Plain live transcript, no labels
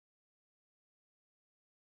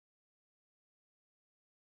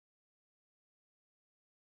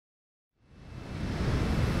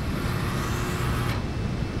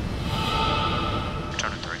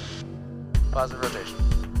Positive rotation.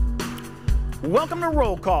 Welcome to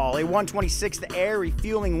Roll Call, a 126th Air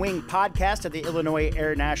Refueling Wing podcast of the Illinois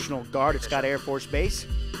Air National Guard at Scott Air Force Base.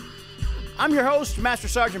 I'm your host, Master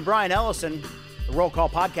Sergeant Brian Ellison. The Roll Call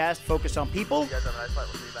podcast focused on people, You guys have a nice flight.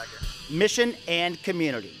 We'll see you back here. mission, and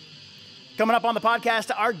community. Coming up on the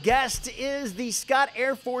podcast, our guest is the Scott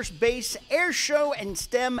Air Force Base Airshow and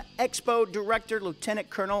STEM Expo Director, Lieutenant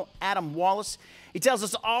Colonel Adam Wallace. He tells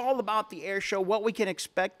us all about the air show, what we can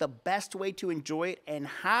expect, the best way to enjoy it, and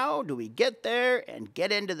how do we get there and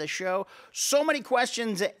get into the show. So many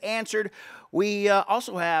questions answered. We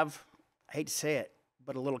also have, I hate to say it,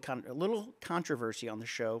 but a little controversy on the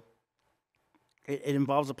show. It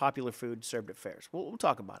involves a popular food served at fairs. We'll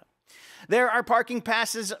talk about it. There are parking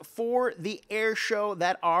passes for the air show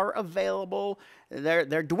that are available.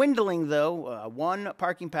 They're dwindling, though, one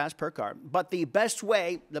parking pass per car. But the best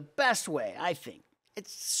way, I think,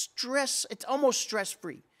 it's almost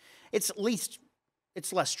stress-free. It's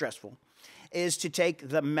less stressful, is to take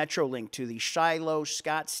the Metrolink to the Shiloh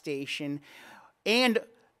Scott Station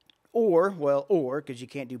or, because you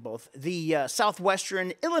can't do both, the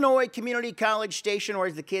Southwestern Illinois Community College Station, or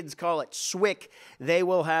as the kids call it, SWIC. They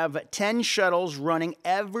will have 10 shuttles running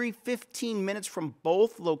every 15 minutes from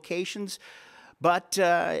both locations. But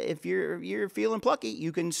if you're feeling plucky,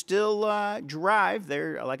 you can still drive.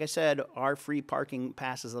 There, like I said, are free parking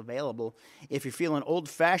passes available. If you're feeling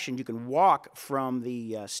old-fashioned, you can walk from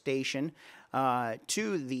the station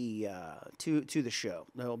to the show.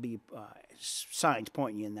 There'll be signs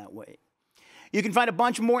pointing you in that way. You can find a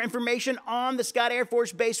bunch more information on the Scott Air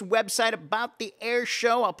Force Base website about the air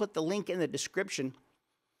show. I'll put the link in the description.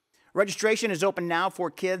 Registration is open now for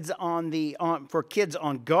Kids on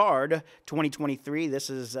Guard 2023. This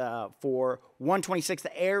is for 126th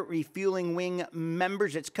Air Refueling Wing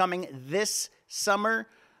members. It's coming this summer,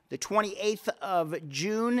 the 28th of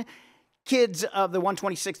June. Kids of the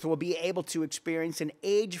 126th will be able to experience an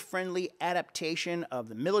age-friendly adaptation of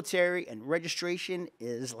the military, and registration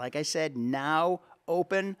is, like I said, now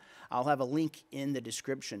open. I'll have a link in the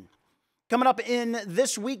description. Coming up in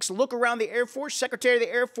this week's Look Around the Air Force, Secretary of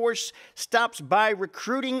the Air Force stops by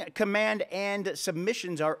Recruiting Command, and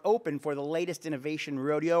submissions are open for the latest innovation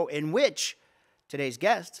rodeo, in which today's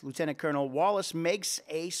guest, Lieutenant Colonel Wallace, makes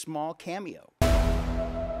a small cameo.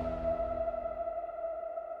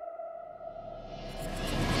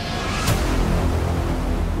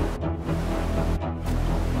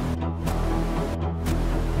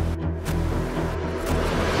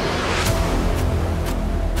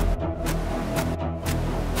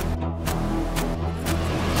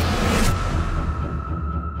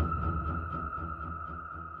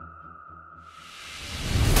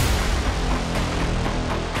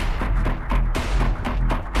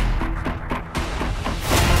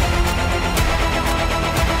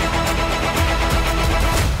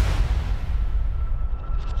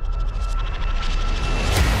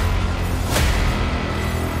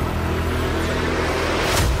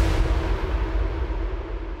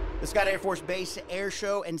 Scott Air Force Base Air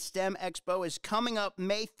Show and STEM Expo is coming up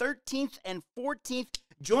May 13th and 14th.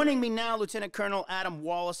 Joining me now, Lieutenant Colonel Adam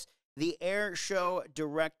Wallace, the Air Show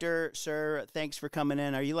Director. Sir, thanks for coming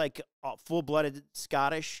in. Are you like full-blooded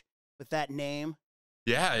Scottish with that name?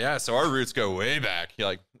 Yeah. So our roots go way back,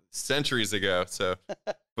 like centuries ago. So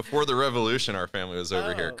before the revolution, our family was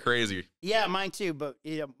over here. Crazy. Yeah, mine too, but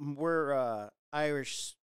we're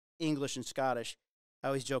Irish, English, and Scottish. I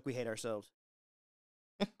always joke we hate ourselves.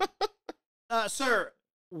 Sir,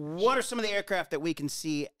 what are some of the aircraft that we can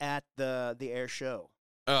see at the air show?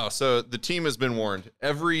 Oh, so the team has been warned.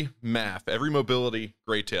 Every MAF, every mobility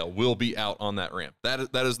gray tail will be out on that ramp. That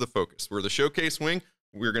is the focus. We're the showcase wing.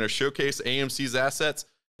 We're going to showcase AMC's assets.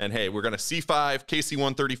 And hey, we're going to C5,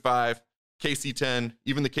 KC-135, KC-10,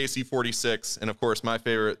 even the KC-46, and of course, my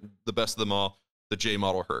favorite, the best of them all, the J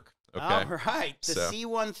model Herc. Okay. All right, the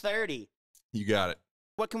C-130. You got it.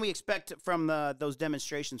 What can we expect from those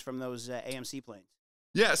demonstrations from those AMC planes?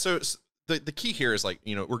 Yeah, so the key here is, like,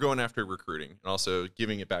 we're going after recruiting and also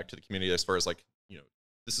giving it back to the community as far as, like,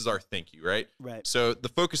 this is our thank you, right? Right. So the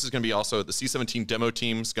focus is going to be also the C-17 demo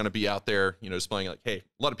team is going to be out there, displaying, like, hey,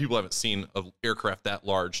 a lot of people haven't seen an aircraft that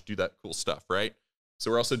large do that cool stuff, right?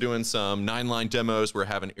 So we're also doing some 9-line demos. We're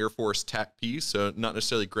having Air Force TAC-P, so not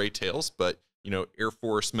necessarily gray tails, but Air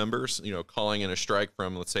Force members, calling in a strike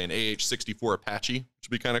from, let's say, an AH-64 Apache, which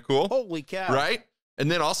would be kind of cool. Holy cow. Right?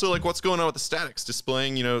 And then also, like, what's going on with the statics,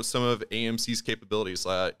 displaying, some of AMC's capabilities,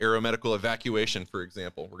 aeromedical evacuation, for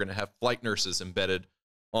example. We're going to have flight nurses embedded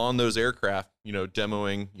on those aircraft,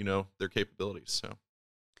 demoing, their capabilities. So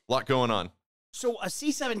a lot going on. So a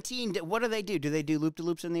C-17, what do they do? Do they do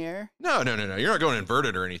loop-de-loops in the air? No. You're not going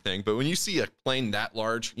inverted or anything. But when you see a plane that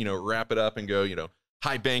large, wrap it up and go,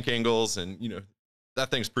 high bank angles and, that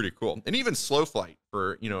thing's pretty cool. And even slow flight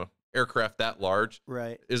for, aircraft that large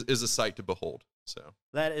is a sight to behold. So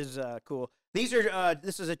that is cool. These are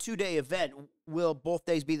this is a 2-day event. Will both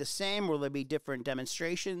days be the same? Will there be different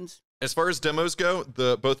demonstrations? As far as demos go,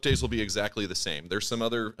 both days will be exactly the same. There's some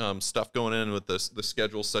other stuff going in with the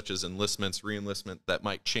schedule, such as enlistments, re-enlistment, that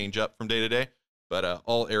might change up from day to day, but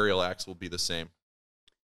all aerial acts will be the same.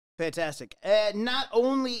 Fantastic. Not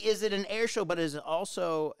only is it an air show, but it is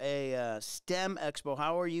also a STEM expo.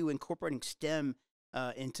 How are you incorporating STEM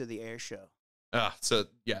into the air show? So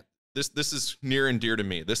yeah, this is near and dear to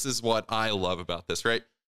me. This is what I love about this, right?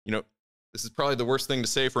 This is probably the worst thing to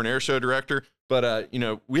say for an air show director, but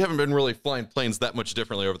we haven't been really flying planes that much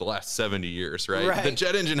differently over the last 70 years, right? The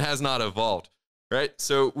jet engine has not evolved, right?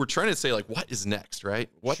 So we're trying to say, like, what is next, right?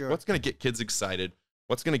 What's going to get kids excited?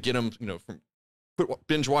 What's going to get them, from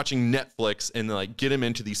binge watching Netflix and like get them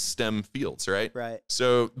into these STEM fields, right? Right.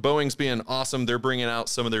 So Boeing's being awesome. They're bringing out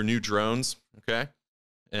some of their new drones, okay?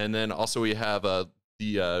 And then also we have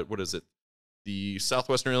the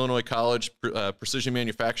Southwestern Illinois College Precision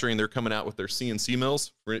Manufacturing. They're coming out with their CNC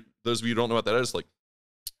mills. For those of you who don't know what that is, like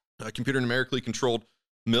computer numerically controlled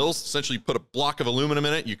mills. Essentially, you put a block of aluminum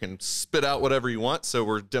in it, you can spit out whatever you want. So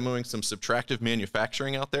we're demoing some subtractive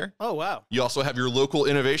manufacturing out there. Oh, wow. You also have your local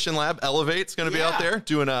innovation lab, Elevate's going to be out there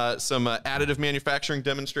doing some additive manufacturing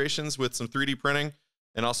demonstrations with some 3D printing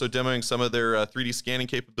and also demoing some of their 3D scanning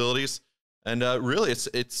capabilities. And really,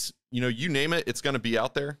 it's you name it, it's going to be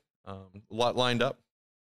out there. A lot lined up.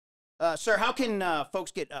 Sir, how can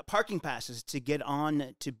folks get parking passes to get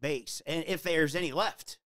on to base, and if there's any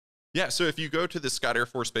left? Yeah, so if you go to the Scott Air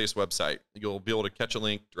Force Base website, you'll be able to catch a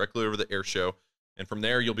link directly over the air show, and from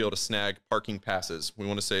there you'll be able to snag parking passes. We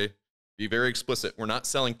want to be very explicit. We're not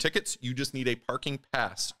selling tickets. You just need a parking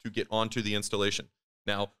pass to get onto the installation.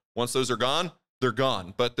 Now, once those are gone, they're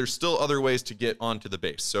gone, but there's still other ways to get onto the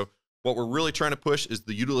base. So what we're really trying to push is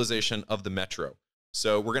the utilization of the metro.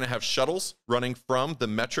 So we're going to have shuttles running from the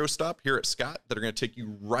metro stop here at Scott that are going to take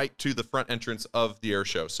you right to the front entrance of the air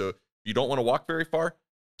show. So if you don't want to walk very far,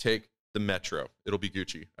 take the metro. It'll be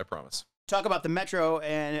Gucci, I promise. Talk about the metro,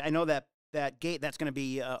 and I know that gate, that's going to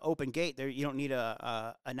be open gate. There, you don't need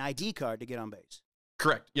an ID card to get on base.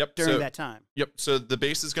 Correct. Yep. During that time. Yep. So the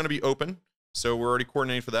base is going to be open. So we're already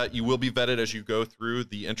coordinating for that. You will be vetted as you go through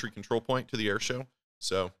the entry control point to the air show.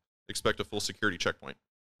 So expect a full security checkpoint.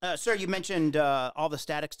 Sir, you mentioned all the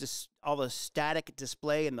static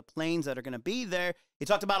display and the planes that are going to be there. You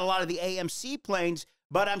talked about a lot of the AMC planes,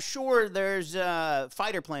 but I'm sure there's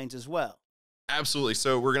fighter planes as well. Absolutely.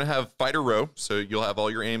 So we're going to have fighter row. So you'll have all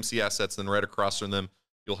your AMC assets, and right across from them,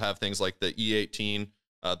 you'll have things like the E-18,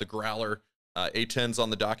 the Growler, A-10s on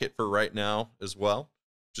the docket for right now as well,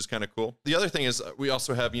 which is kind of cool. The other thing is we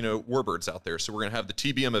also have, warbirds out there. So we're going to have the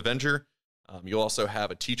TBM Avenger. You'll also have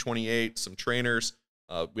a T-28, some trainers.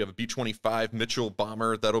 We have a B-25 Mitchell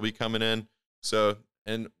bomber that'll be coming in. So,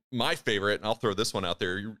 and my favorite, and I'll throw this one out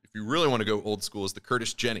there, if you really want to go old school, is the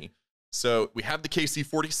Curtiss Jenny. So we have the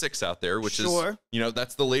KC-46 out there, which is,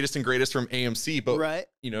 that's the latest and greatest from AMC. But,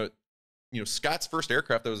 Scott's first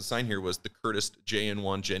aircraft that was assigned here was the Curtiss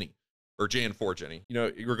JN-1 Jenny, or JN-4 Jenny.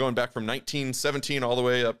 We're going back from 1917 all the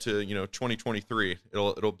way up to, 2023.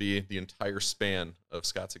 It'll be the entire span of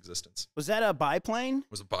Scott's existence. Was that a biplane?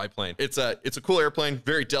 It was a biplane. It's a cool airplane,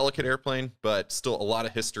 very delicate airplane, but still a lot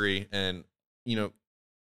of history and,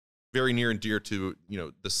 very near and dear to,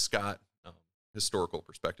 the Scott historical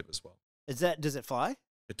perspective as well. Does it fly?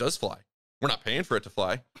 It does fly. We're not paying for it to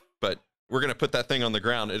fly, but we're going to put that thing on the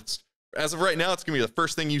ground. As of right now, it's going to be the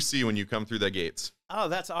first thing you see when you come through the gates. Oh,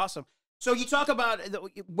 that's awesome. So you talk about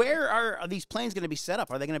where are these planes going to be set up?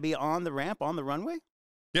 Are they going to be on the ramp, on the runway?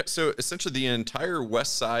 Yeah, so essentially the entire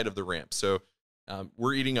west side of the ramp. So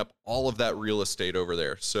we're eating up all of that real estate over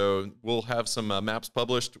there. So we'll have some maps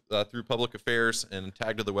published through Public Affairs and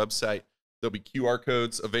tagged to the website. There'll be QR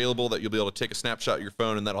codes available that you'll be able to take a snapshot of your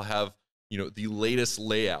phone, and that'll have, the latest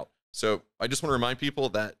layout. So I just want to remind people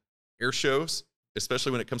that air shows,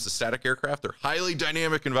 especially when it comes to static aircraft, they're highly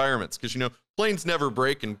dynamic environments because, planes never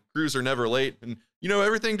break and crews are never late. And,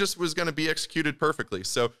 everything just was going to be executed perfectly.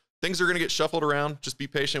 So things are going to get shuffled around. Just be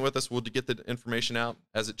patient with us. We'll get the information out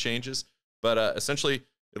as it changes. But essentially,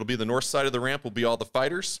 it'll be the north side of the ramp will be all the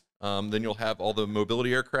fighters. Then you'll have all the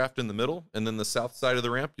mobility aircraft in the middle. And then the south side of the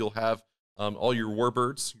ramp, you'll have all your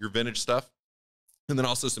warbirds, your vintage stuff. And then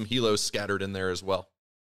also some helos scattered in there as well.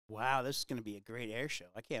 Wow, this is going to be a great air show.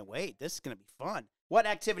 I can't wait. This is going to be fun. What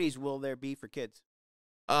activities will there be for kids?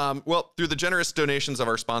 Well, through the generous donations of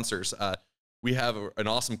our sponsors, we have an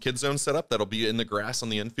awesome kid zone set up that'll be in the grass on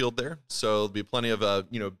the infield there. So there'll be plenty of,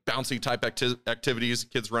 bouncy type activities,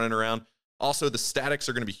 kids running around. Also, the statics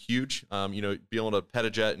are going to be huge. Be able to pet a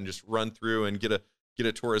jet and just run through and get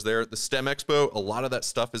a tour is there. The STEM Expo, a lot of that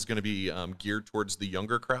stuff is going to be geared towards the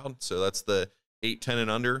younger crowd. So that's the 8, 10 and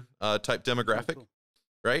under type demographic, cool.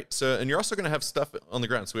 Right? So, and you're also going to have stuff on the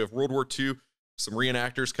ground. So we have World War II, some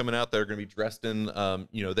reenactors coming out that are going to be dressed in,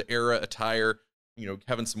 the era attire,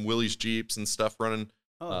 having some Willys Jeeps and stuff running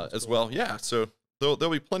as cool. well. Yeah. So there'll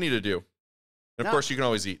be plenty to do. And of course, you can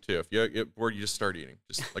always eat too. If you get bored, you just start eating,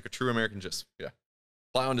 just like a true American. Just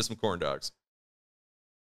fly onto some corn dogs.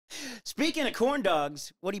 Speaking of corn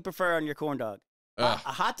dogs, what do you prefer on your corn dog? A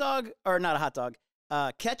hot dog or not a hot dog?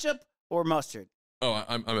 Ketchup or mustard? Oh,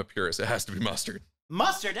 I'm a purist. It has to be mustard.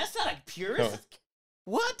 Mustard? That's not a purist. No.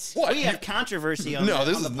 What? What? We have controversy on No,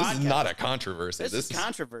 this is not a controversy. This is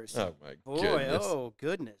controversy. Oh my Boy, goodness. oh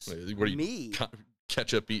goodness. What are you,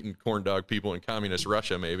 ketchup eating corn dog people in communist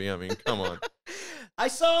Russia? Maybe. I mean, come on. I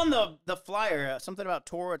saw on the flyer something about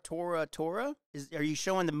Tora. Are you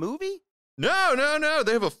showing the movie? No.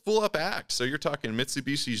 They have a full up act. So you're talking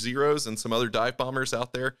Mitsubishi Zeros and some other dive bombers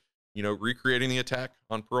out there, recreating the attack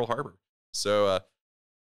on Pearl Harbor. So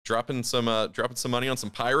dropping some money on some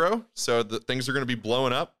pyro. So the things are going to be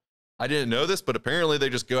blowing up. I didn't know this, but apparently they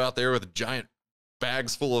just go out there with giant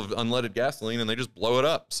bags full of unleaded gasoline and they just blow it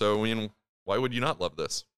up. So why would you not love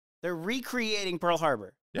this? They're recreating Pearl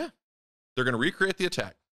Harbor. Yeah, they're going to recreate the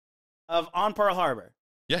attack on Pearl Harbor.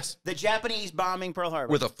 Yes. The Japanese bombing Pearl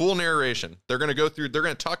Harbor. With a full narration. They're going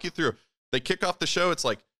to talk you through. They kick off the show. It's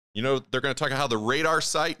like, they're going to talk about how the radar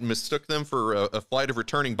site mistook them for a flight of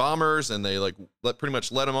returning bombers, and they pretty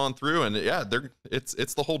much let them on through. And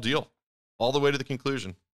it's the whole deal, all the way to the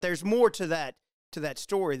conclusion. There's more to that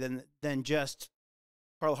story than just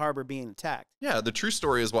Pearl Harbor being attacked. Yeah, the true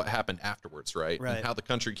story is what happened afterwards, right? And how the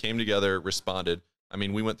country came together, responded. I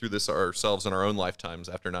mean, we went through this ourselves in our own lifetimes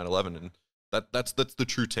after 9/11, and that's the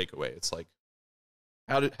true takeaway. It's like,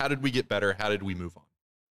 how did we get better? How did we move on?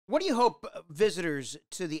 What do you hope visitors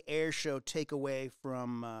to the air show take away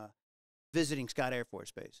from visiting Scott Air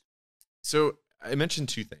Force Base? So I mentioned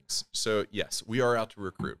two things. So yes, we are out to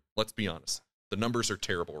recruit. Let's be honest. The numbers are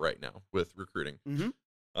terrible right now with recruiting.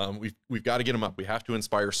 Mm-hmm. We've got to get them up. We have to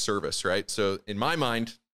inspire service, right? So in my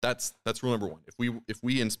mind, that's rule number one. If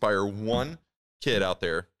we inspire one kid out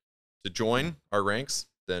there to join our ranks,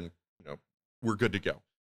 then we're good to go.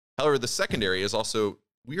 However, the secondary is also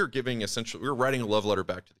we're writing a love letter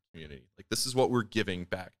back to the community. Like, this is what we're giving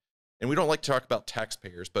back. And we don't like to talk about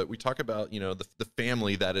taxpayers, but we talk about, the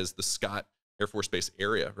family that is the Scott Air Force Base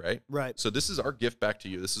area, right? Right. So this is our gift back to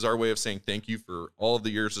you. This is our way of saying thank you for all of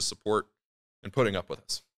the years of support and putting up with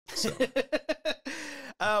us. So.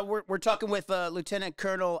 We're talking with Lieutenant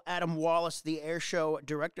Colonel Adam Wallace, the air show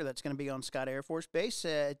director that's going to be on Scott Air Force Base.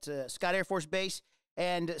 It's Scott Air Force Base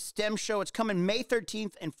and STEM show. It's coming May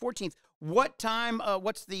 13th and 14th. What time,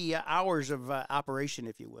 what's the hours of operation,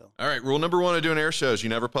 if you will? All right, rule number one of doing air shows, you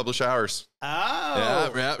never publish hours.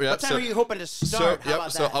 Oh. Yeah. What time are you hoping to start? How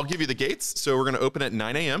about that? I'll give you the gates. So we're going to open at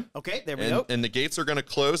 9 a.m. Okay, there we go. And the gates are going to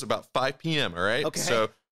close about 5 p.m., all right? Okay.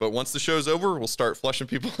 But once the show's over, we'll start flushing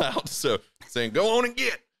people out. So saying, go on and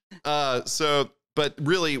get. But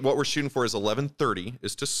really what we're shooting for is 11:30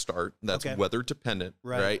 is to start. That's weather dependent,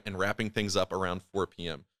 right? And wrapping things up around 4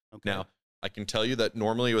 p.m. Okay. Now, I can tell you that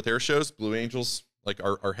normally with air shows, Blue Angels, like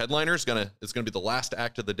our headliner is gonna be the last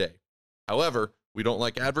act of the day. However, we don't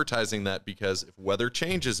like advertising that because if weather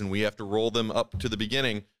changes and we have to roll them up to the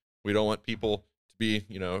beginning, we don't want people to be,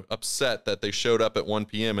 upset that they showed up at 1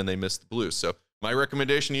 p.m. and they missed the Blues. So my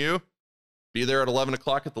recommendation to you, be there at 11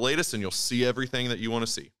 o'clock at the latest and you'll see everything that you want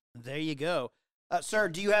to see. There you go. Sir,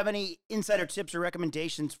 do you have any insider tips or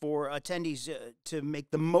recommendations for attendees to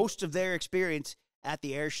make the most of their experience at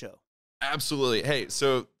the air show? Absolutely. Hey,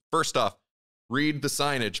 so first off, read the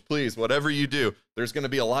signage, please. Whatever you do, there's going to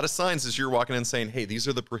be a lot of signs as you're walking in saying, hey, these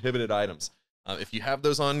are the prohibited items. If you have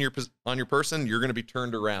those on your person, you're going to be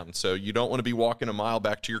turned around. So you don't want to be walking a mile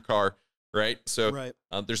back to your car, right? So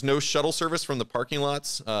there's no shuttle service from the parking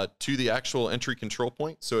lots to the actual entry control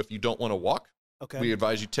point. So if you don't want to walk, we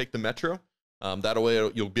advise you take the metro. That way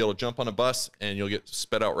you'll be able to jump on a bus and you'll get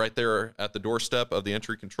sped out right there at the doorstep of the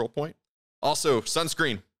entry control point. Also,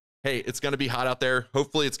 sunscreen. Hey, it's going to be hot out there.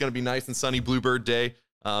 Hopefully it's going to be nice and sunny Bluebird day.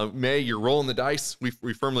 May, you're rolling the dice.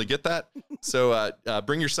 We firmly get that. So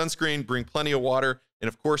bring your sunscreen, bring plenty of water. And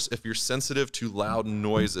of course, if you're sensitive to loud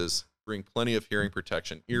noises, bring plenty of hearing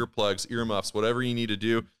protection, earplugs, earmuffs, whatever you need to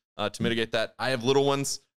do to mitigate that. I have little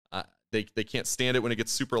ones. They can't stand it when it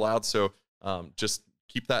gets super loud. So just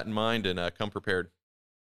keep that in mind and come prepared.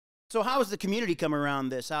 So how has the community come around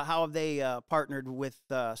this? How have they partnered with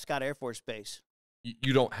Scott Air Force Base?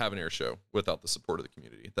 You don't have an air show without the support of the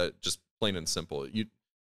community. That just plain and simple.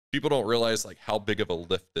 People don't realize like how big of a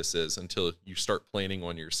lift this is until you start planning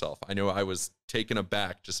on yourself. I know I was taken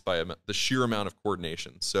aback just by the sheer amount of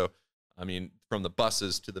coordination. So, I mean, from the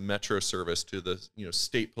buses to the metro service to the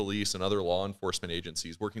state police and other law enforcement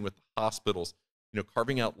agencies, working with the hospitals,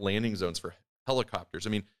 carving out landing zones for helicopters. I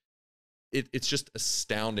mean, it's just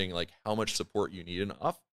astounding like how much support you need, and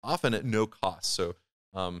often at no cost. So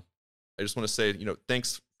I just want to say,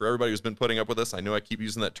 thanks for everybody who's been putting up with us. I know I keep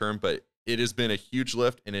using that term, but it has been a huge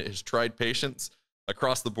lift, and it has tried patience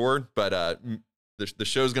across the board. But the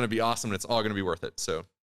show's going to be awesome, and it's all going to be worth it. So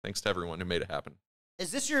thanks to everyone who made it happen.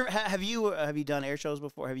 Is this your? Have you done air shows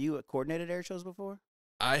before? Have you coordinated air shows before?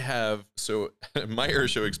 I have. So my air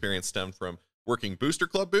show experience stemmed from working booster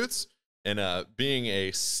club booths and being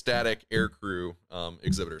a static air crew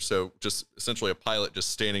exhibitor. So just essentially a pilot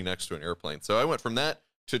just standing next to an airplane. So I went from that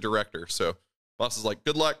to director. So boss is like,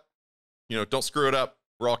 good luck, don't screw it up.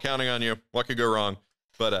 We're all counting on you. What could go wrong?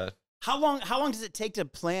 But how long does it take to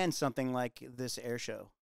plan something like this air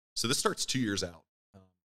show? So this starts 2 years out.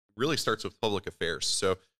 Really starts with public affairs.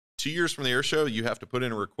 So 2 years from the air show, you have to put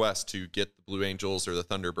in a request to get the Blue Angels or the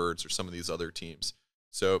Thunderbirds or some of these other teams.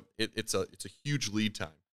 So it's a huge lead time.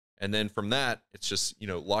 And then from that, it's just,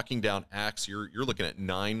 locking down acts. You're looking at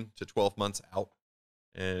 9 to 12 months out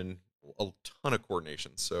and a ton of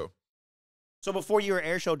coordination. So before you were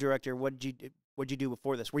air show director, what'd you do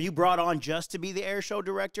before this? Were you brought on just to be the air show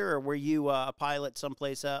director, or were you a pilot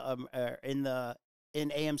someplace in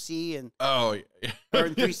AMC and or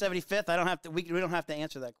in 375th? We don't have to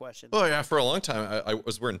answer that question. Oh yeah, for a long time I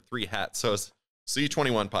was wearing 3 hats. So I was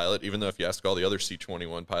C-21 pilot, even though if you ask all the other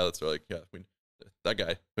C-21 pilots, they're like, yeah, that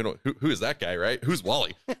guy, who is that guy, right? Who's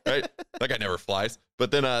Wally, right? That guy never flies.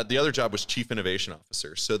 But then the other job was Chief Innovation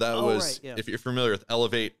Officer. So that was, right, yeah. If you're familiar with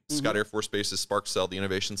Elevate, Scott Air Force Base's Spark Cell, the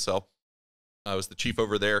innovation cell, I was the chief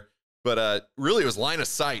over there. But really it was line of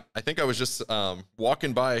sight. I think I was just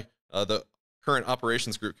walking by the current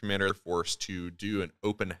operations group commander Air Force to do an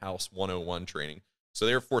open house 101 training. So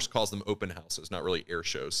the Air Force calls them open houses, not really air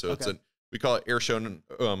shows. So okay. We call it Airshow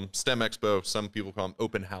and STEM Expo. Some people call them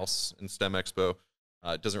open house and STEM Expo.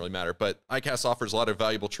 It doesn't really matter. But ICAS offers a lot of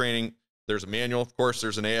valuable training. There's a manual. Of course,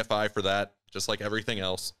 there's an AFI for that, just like everything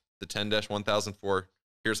else. The 10-1004,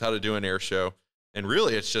 here's how to do an air show. And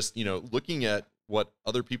really, it's just, looking at what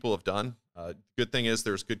other people have done. Good thing is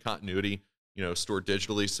there's good continuity, stored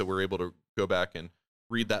digitally. So we're able to go back and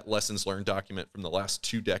read that lessons learned document from the last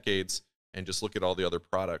 2 decades and just look at all the other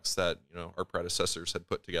products that, our predecessors had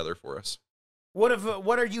put together for us.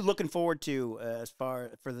 What are you looking forward to as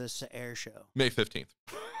far for this air show? May 15th.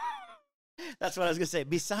 That's what I was going to say.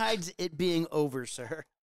 Besides it being over, sir.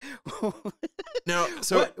 No,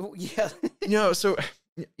 so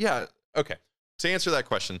yeah. Okay. To answer that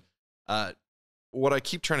question, what I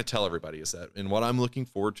keep trying to tell everybody is that, and what I'm looking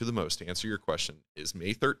forward to the most, to answer your question, is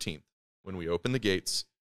May 13th when we open the gates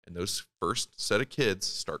and those first set of kids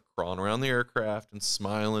start crawling around the aircraft and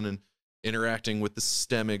smiling and interacting with the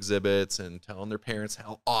STEM exhibits and telling their parents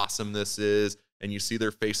how awesome this is. And you see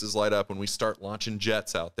their faces light up when we start launching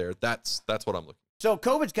jets out there. That's what I'm looking for. So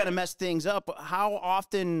COVID's kind of messed things up. How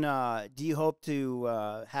often do you hope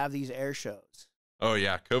to have these air shows? Oh,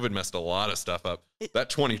 yeah. COVID messed a lot of stuff up.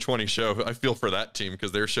 That 2020 show, I feel for that team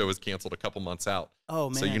because their show was canceled a couple months out. Oh,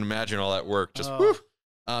 man. So you can imagine all that work. Just, whew.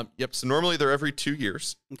 Yep. So normally they're every 2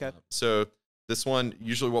 years. Okay. So this one,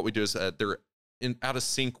 usually what we do is they're out of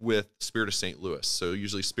sync with Spirit of St. Louis. So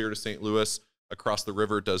usually Spirit of St. Louis across the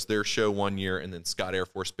river does their show 1 year, and then Scott Air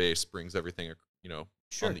Force Base brings everything,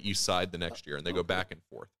 sure, on the east side the next year, and they go back and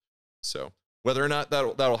forth. So whether or not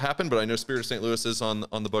that'll happen, but I know Spirit of St. Louis is on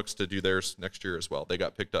the books to do theirs next year as well. They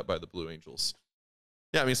got picked up by the Blue Angels.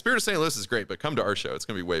 Yeah, I mean, Spirit of St. Louis is great, but come to our show. It's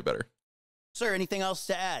going to be way better. Sir, anything else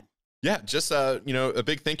to add? Yeah, just, a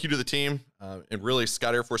big thank you to the team and really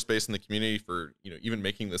Scott Air Force Base and the community for, even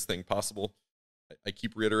making this thing possible. I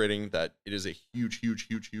keep reiterating that it is a huge, huge,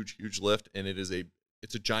 huge, huge, huge lift, and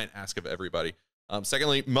it's a giant ask of everybody.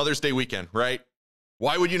 Secondly, Mother's Day weekend, right?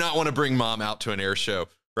 Why would you not want to bring mom out to an air show,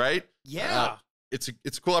 right? Yeah. It's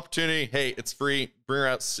a cool opportunity. Hey, it's free. Bring her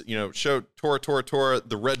out, show tour.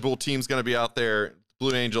 The Red Bull team's going to be out there,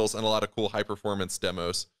 Blue Angels, and a lot of cool high performance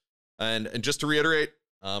demos. And just to reiterate,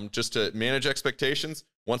 just to manage expectations,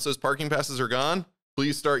 once those parking passes are gone,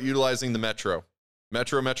 please start utilizing the Metro.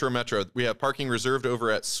 Metro. We have parking reserved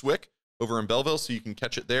over at Swick, over in Belleville, so you can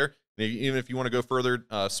catch it there. And even if you want to go further,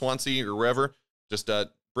 Swansea or wherever, just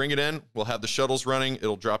bring it in. We'll have the shuttles running.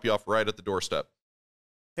 It'll drop you off right at the doorstep.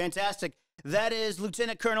 Fantastic. That is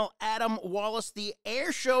Lieutenant Colonel Adam Wallace, the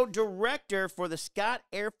Airshow Director for the Scott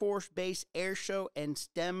Air Force Base Airshow and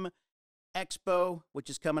STEM Expo, which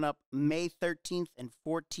is coming up May 13th and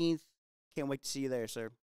 14th. Can't wait to see you there, sir.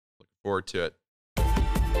 Looking forward to it.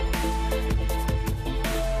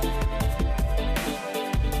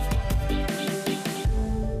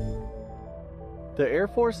 The Air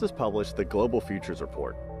Force has published the Global Futures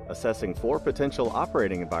Report, assessing 4 potential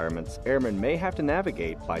operating environments airmen may have to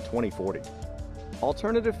navigate by 2040.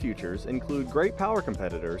 Alternative futures include great power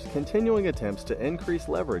competitors continuing attempts to increase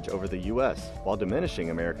leverage over the U.S. while diminishing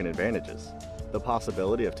American advantages, the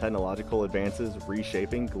possibility of technological advances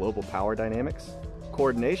reshaping global power dynamics,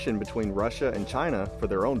 coordination between Russia and China for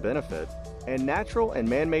their own benefit, and natural and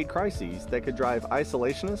man-made crises that could drive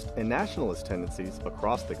isolationist and nationalist tendencies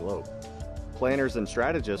across the globe. Planners and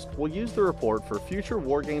strategists will use the report for future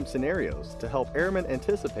wargame scenarios to help airmen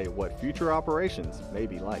anticipate what future operations may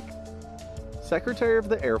be like. Secretary of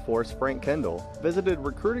the Air Force Frank Kendall visited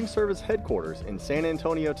Recruiting Service headquarters in San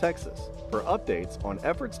Antonio, Texas, for updates on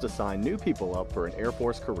efforts to sign new people up for an Air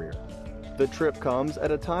Force career. The trip comes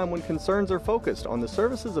at a time when concerns are focused on the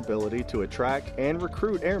service's ability to attract and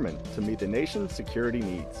recruit airmen to meet the nation's security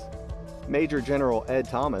needs. Major General Ed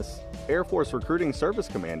Thomas, Air Force Recruiting Service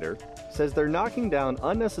Commander, says they're knocking down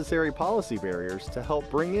unnecessary policy barriers to help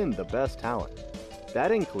bring in the best talent.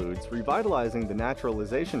 That includes revitalizing the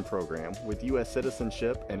naturalization program with U.S.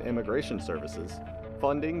 Citizenship and Immigration Services,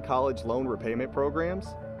 funding college loan repayment programs,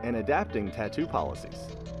 and adapting tattoo policies.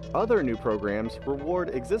 Other new programs reward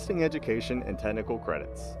existing education and technical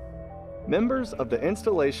credits. Members of the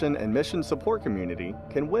installation and mission support community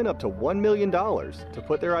can win up to $1 million to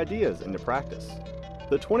put their ideas into practice.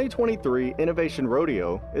 The 2023 Innovation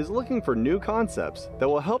Rodeo is looking for new concepts that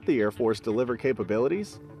will help the Air Force deliver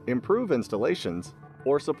capabilities, improve installations,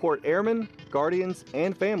 or support airmen, guardians,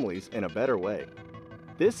 and families in a better way.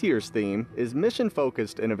 This year's theme is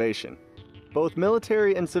Mission-Focused Innovation. Both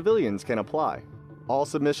military and civilians can apply. All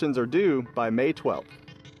submissions are due by May 12th.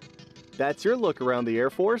 That's your look around the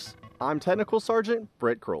Air Force. I'm Technical Sergeant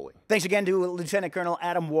Britt Crowley. Thanks again to Lieutenant Colonel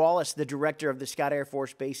Adam Wallace, the director of the Scott Air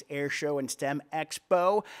Force Base Air Show and STEM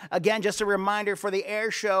Expo. Again, just a reminder for the Air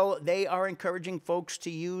Show, they are encouraging folks to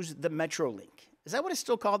use the MetroLink. Is that what it's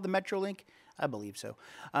still called, the MetroLink? I believe so.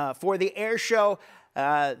 For the Air Show,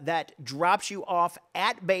 that drops you off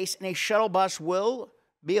at base, and a shuttle bus will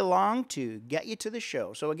be along to get you to the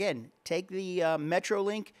show. So again, take the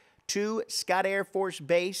MetroLink to Scott Air Force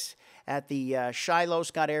Base at the Shiloh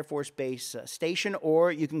Scott Air Force Base station,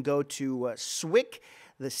 or you can go to SWIC,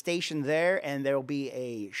 the station there, and there will be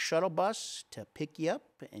a shuttle bus to pick you up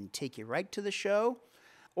and take you right to the show.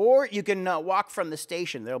 Or you can walk from the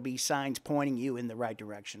station. There will be signs pointing you in the right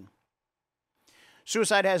direction.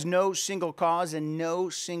 Suicide has no single cause, and no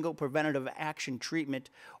single preventative action,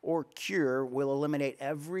 treatment, or cure will eliminate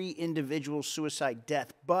every individual suicide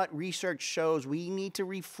death. But research shows we need to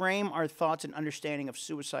reframe our thoughts and understanding of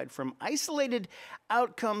suicide from isolated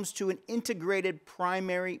outcomes to an integrated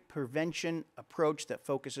primary prevention approach that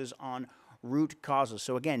focuses on root causes.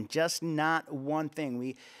 So again, just not one thing.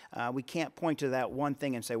 We can't point to that one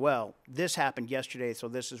thing and say, well, this happened yesterday, so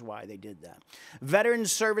this is why they did that. Veteran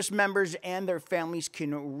service members and their families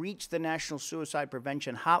can reach the National Suicide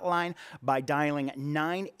Prevention Hotline by dialing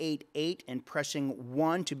 988 and pressing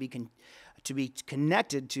 1 to be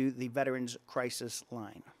connected to the Veterans Crisis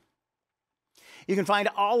Line. You can find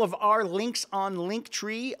all of our links on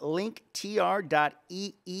Linktree,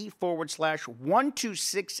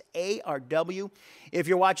 linktr.ee/126ARW. If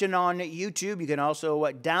you're watching on YouTube, you can also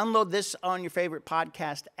download this on your favorite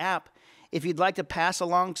podcast app. If you'd like to pass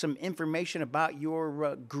along some information about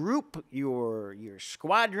your group, your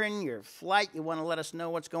squadron, your flight, you want to let us know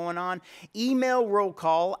what's going on, email roll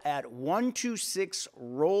call at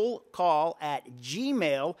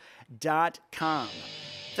 126rollcall@gmail.com.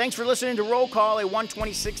 Thanks for listening to Roll Call, a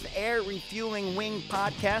 126th Air Refueling Wing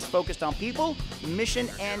podcast focused on people, mission,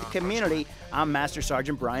 and community. I'm Master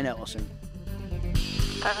Sergeant Brian Ellison.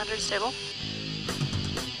 500 stable.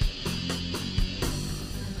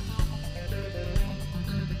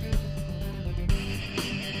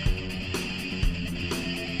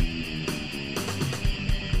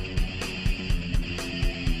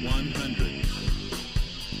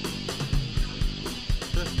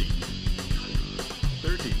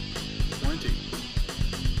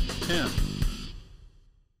 Him.